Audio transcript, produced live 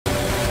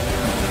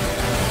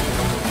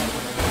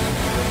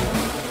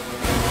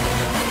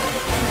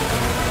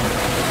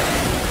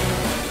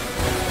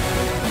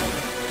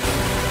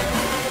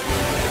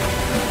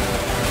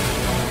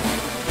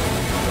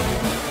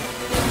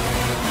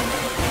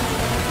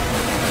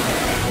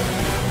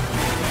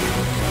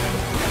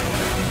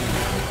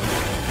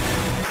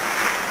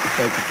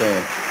Thank you,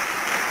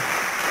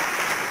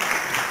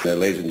 Sam.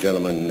 Ladies and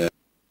gentlemen,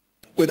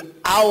 with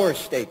our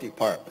State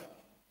Department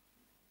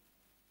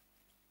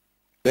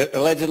that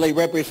allegedly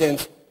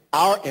represents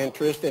our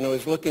interest and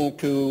was looking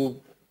to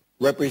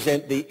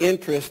represent the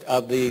interest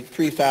of the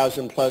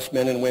 3,000 plus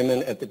men and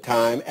women at the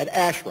time at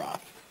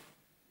Ashraf.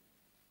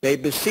 They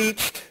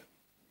beseeched,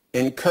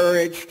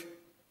 encouraged,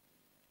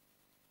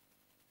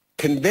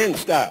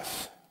 convinced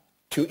us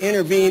to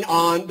intervene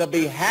on the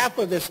behalf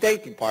of the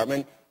State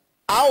Department,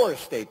 our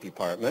State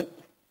Department,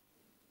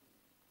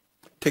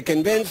 to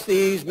convince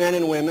these men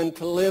and women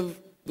to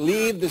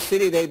leave the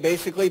city they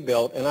basically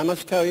built. And I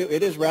must tell you,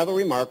 it is rather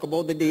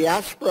remarkable. The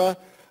diaspora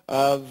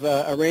of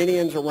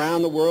Iranians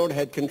around the world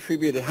had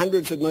contributed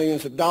hundreds of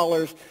millions of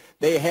dollars.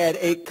 They had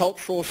a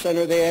cultural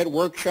center. They had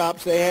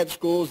workshops. They had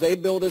schools. They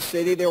built a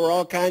city. There were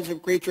all kinds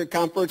of creature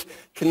comforts.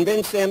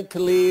 Convinced them to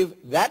leave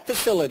that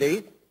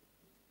facility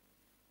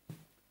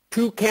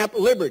to Camp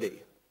Liberty,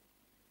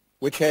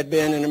 which had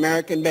been an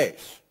American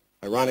base,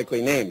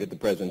 ironically named at the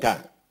present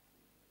time.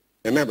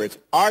 Remember, it's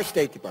our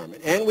State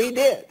Department, and we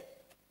did.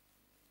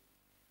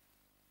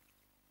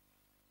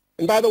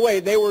 And by the way,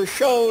 they were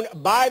shown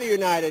by the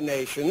United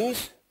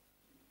Nations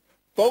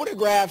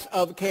photographs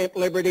of Camp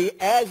Liberty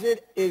as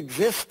it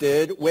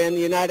existed when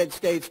the United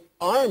States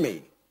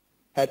Army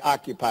had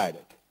occupied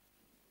it.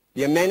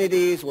 The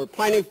amenities were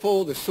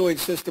plentiful. The sewage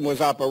system was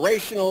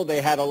operational.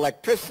 They had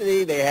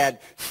electricity. They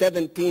had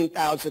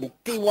 17,000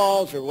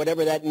 T-walls or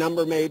whatever that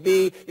number may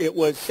be. It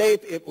was safe.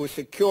 It was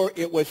secure.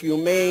 It was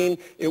humane.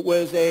 It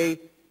was a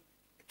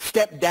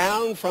step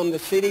down from the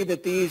city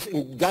that these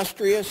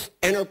industrious,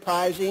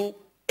 enterprising,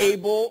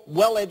 able,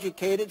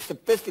 well-educated,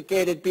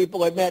 sophisticated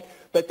people had met,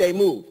 but they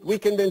moved. We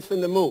convinced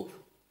them to move.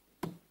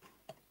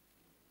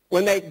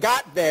 When they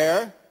got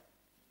there,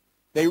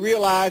 they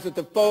realized that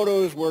the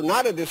photos were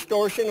not a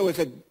distortion. It was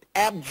an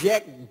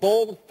abject,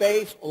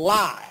 bold-faced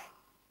lie.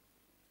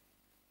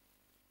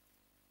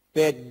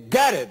 They had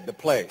gutted the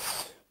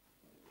place.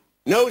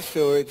 No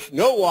sewage,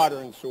 no water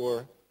and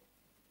sewer,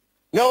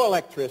 no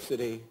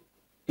electricity,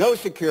 no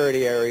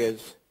security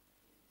areas.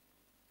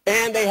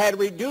 And they had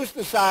reduced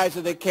the size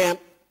of the camp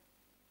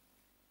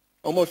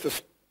almost a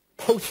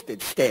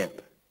postage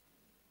stamp.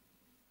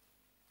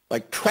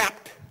 Like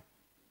trapped.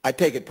 I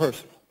take it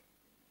personal.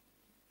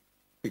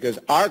 Because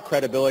our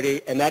credibility,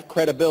 and that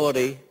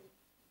credibility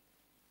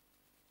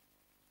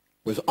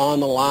was on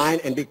the line,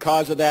 and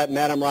because of that,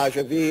 Madame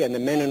Rajavi and the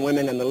men and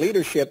women and the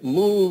leadership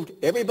moved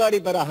everybody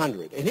but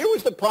 100. And here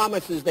was the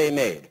promises they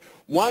made.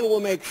 One, will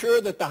make sure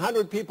that the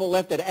 100 people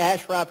left at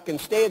Ashraf can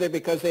stay there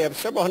because they have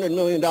several $100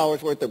 million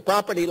worth of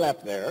property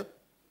left there.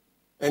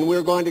 And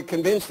we're going to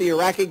convince the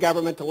Iraqi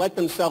government to let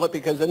them sell it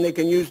because then they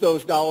can use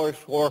those dollars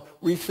for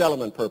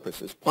resettlement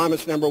purposes.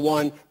 Promise number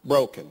one,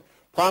 broken.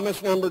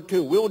 Promise number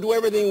two, we'll do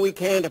everything we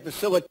can to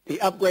facilitate the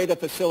upgrade of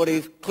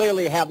facilities.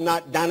 Clearly have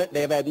not done it.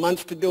 They've had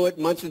months to do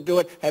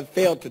it, have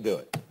failed to do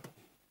it.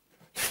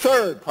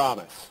 Third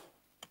promise,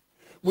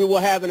 we will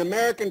have an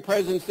American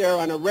presence there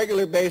on a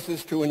regular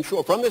basis to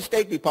ensure, from the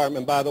State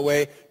Department, by the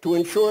way, to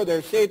ensure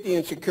their safety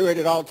and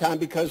security at all times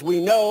because we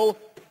know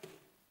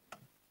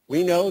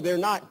they're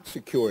not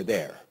secure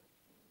there.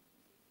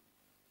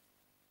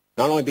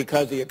 Not only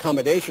because the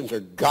accommodations are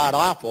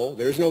god-awful,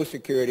 there's no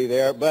security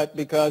there, but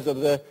because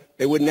of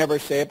they would never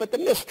say it, but the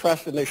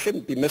mistrust, and they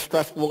shouldn't be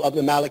mistrustful of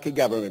the Maliki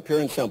government, pure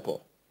and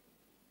simple.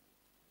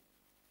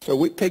 So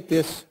we take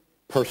this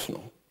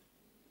personal.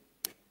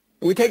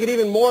 And we take it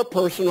even more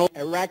personal.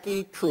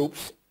 Iraqi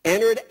troops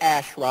entered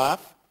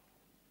Ashraf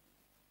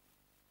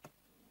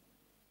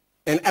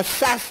and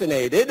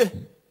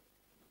assassinated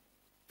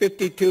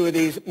 52 of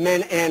these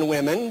men and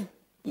women,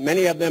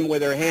 many of them with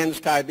their hands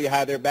tied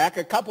behind their back,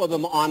 a couple of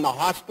them on the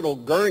hospital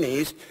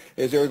gurneys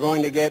as they were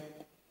going to get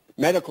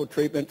medical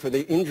treatment for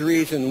the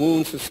injuries and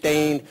wounds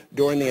sustained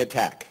during the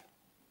attack.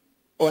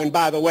 Oh, and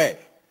by the way,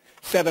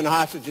 7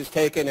 hostages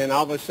taken, and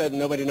all of a sudden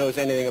nobody knows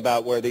anything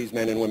about where these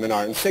men and women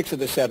are, and 6 of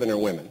the 7 are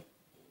women.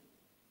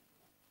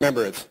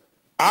 Remember, it's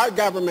our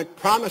government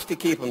promised to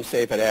keep them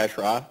safe at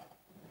Ashraf.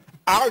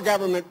 Our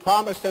government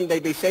promised them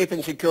they'd be safe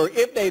and secure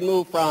if they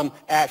moved from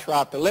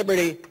Ashraf to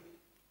Liberty,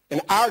 and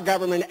our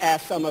government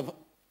asked some of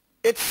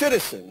its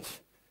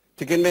citizens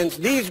to convince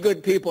these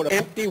good people to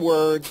empty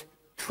words,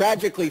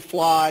 tragically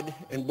flawed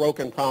and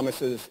broken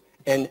promises,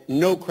 and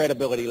no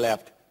credibility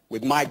left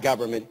with my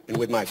government and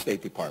with my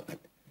State Department.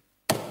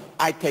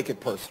 I take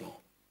it personal.